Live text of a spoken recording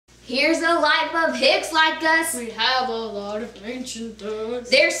Here's the life of hicks like us. We have a lot of ancient dogs.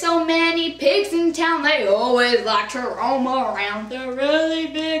 There's so many pigs in town, they always like to roam around. They're really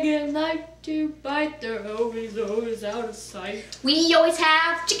big and like to bite. They're always out of sight. We always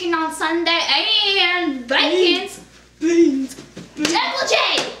have chicken on Sunday and bacon. Beans. Uncle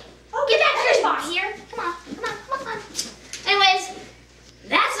Jay! Oh, get back to your spot here. Come on. Anyways,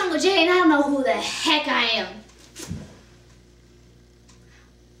 that's Uncle Jay, and I don't know who the heck I am.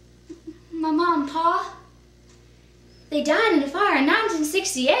 My mom and pa, they died in a fire in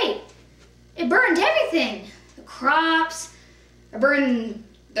 1968. It burned everything. The crops, it burned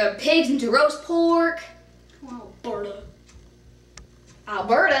the pigs into roast pork. Alberta.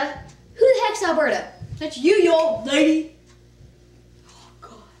 Alberta? Who the heck's Alberta? That's you old lady. Oh,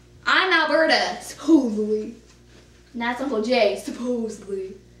 God. I'm Alberta, supposedly. And that's Uncle Jay,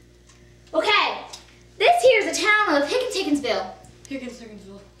 supposedly. Okay, this here's the town of Hickinsville.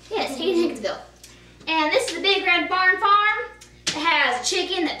 Hickinsville. Yes, Hickinsville. And this is the big red barn farm. It has a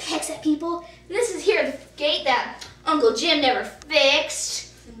chicken that pecks at people. This is here the gate that Uncle Jim never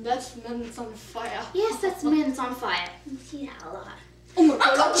fixed. And that's the man that's on fire. Yes, that's the man that's on fire. You see that a lot. Oh my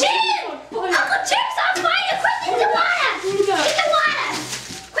God. Uncle Jim! Uncle Jim's on fire! Quick, get the water! Get the water!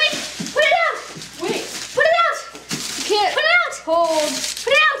 Quick, put it out! Wait. Put it out! You can't. Put it out! Hold.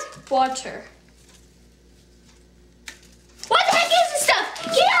 Put it out! Water. What the heck is this stuff?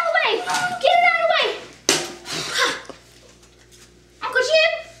 Get out of the way! Get it out of the way! Uncle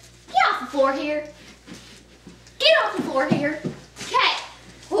Jim, get off the floor here. Get off the floor here. Okay.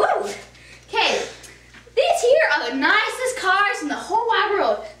 Whoa. Okay. These here are the nicest cars in the whole wide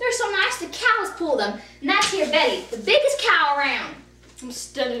world. They're so nice the cows pull them. And that's here Betty, the biggest cow around. I'm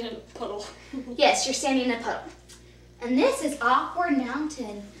standing in a puddle. Yes, you're standing in a puddle. And this is Awkward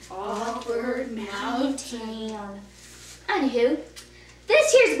Mountain. Awkward Mountain. Anywho,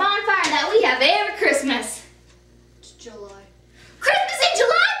 this here's the bonfire that we have every Christmas. It's July. Christmas in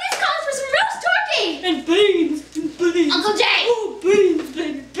July? This calls for some roast turkey! And beans. And beans. Uncle Jay! Oh, beans,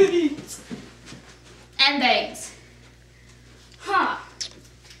 baby, beans. And bangs. Huh.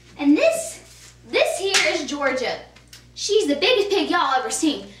 And this here is Georgia. She's the biggest pig y'all ever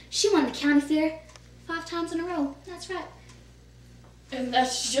seen. She won the county fair 5 times in a row. That's right. And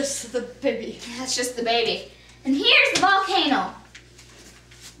that's just the baby. That's just the baby. And here's the volcano.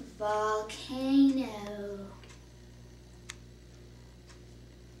 Volcano.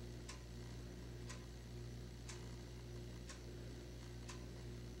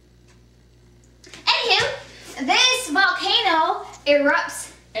 Anywho, this volcano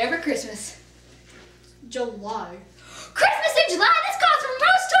erupts every Christmas. July. Christmas in July, this calls for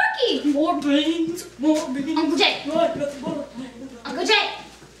roast turkey! More beans. More beans. Uncle Jay. Uncle Jay,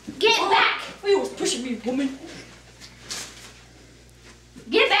 get back! You was pushing me, woman.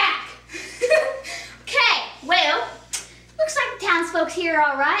 Get back! Okay, well, looks like the townsfolk here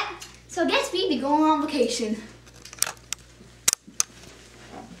are all right. So I guess we need to go on vacation.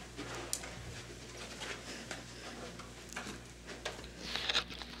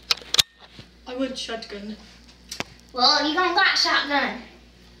 I went shotgun. Well, you gonna got shotgun.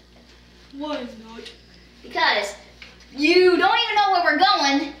 Why not? Because you don't even know where we're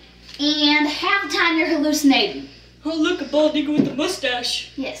going, and half the time you're hallucinating. Oh, look, a bald eagle with a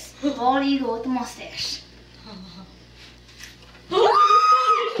mustache. Yes, bald eagle with a mustache. Oh,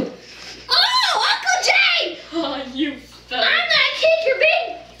 Uncle Jay! oh, you fell. I'm gonna kick your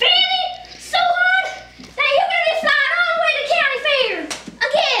big fanny so hard that you're gonna be flying all the way to county fair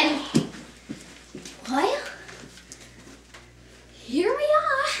again. Well, here we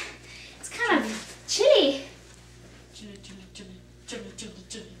are. It's kind of chilly. Chili, chili, chili, chili, chili,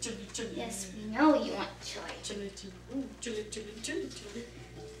 chili, chili, chili. Yes, we know you want chili. Chili, chili, ooh, chili, chili, chili, chili.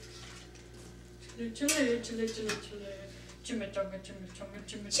 Chili, chili, chili, chili, chili. Chimichanga, chimichanga,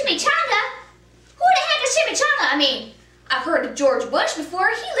 chimichanga. Chimichanga? Who the heck is Chimichanga? I mean, I've heard of George Bush before.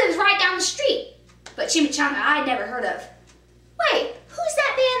 He lives right down the street. But Chimichanga I'd never heard of. Wait, who's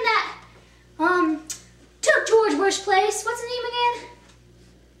that band that took George Bush's place? What's the name again?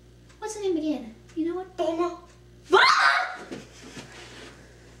 What's the name again? You know what? Boma. Bama?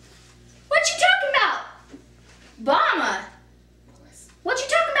 What you talking about? Bama? What you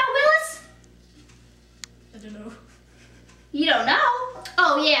talking about, Willis? I don't know. You don't know?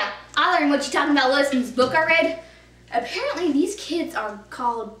 Oh yeah, I learned what you're talking about, Willis, in this book I read. Apparently these kids are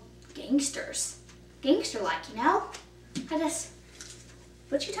called gangsters. Gangster-like, you know? I just...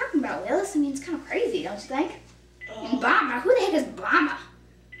 What you talking about, Willis? I mean, it's kind of crazy, don't you think? And Bama, who the heck is Bama?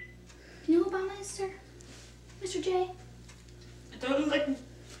 Do you know who Bama is, sir? Mr. J? I don't like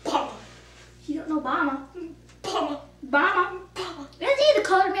Bama. You don't know Bama? Bama. Bama? Bama. Is he the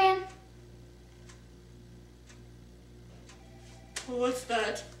colored man? What's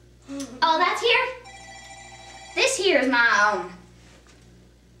that? Oh, that's here? This here is my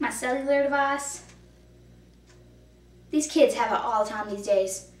cellular device. These kids have it all the time these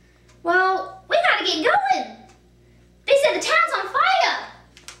days. Well, we gotta get going. They said the town's on fire.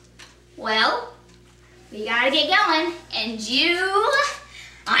 Well, we gotta get going. And you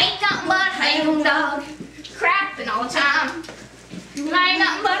ain't nothing but a hound dog, crapping all the time. You ain't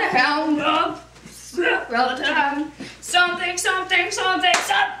nothing but a hound dog, all the time. Something, something, something,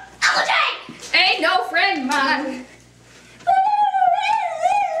 something. Uncle Jake! Ain't no friend of mine.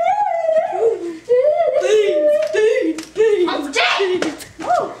 Uncle Jake!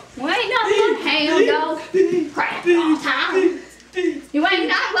 You ain't nothing but a hound dog, crapping all the time. You ain't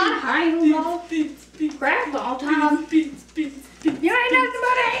nothing but a hound dog, crapping all the time. You ain't nothing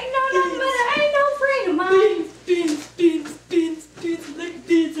but ain't no friend of mine. Beans,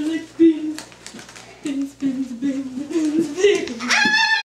 I like beans, beans, beans.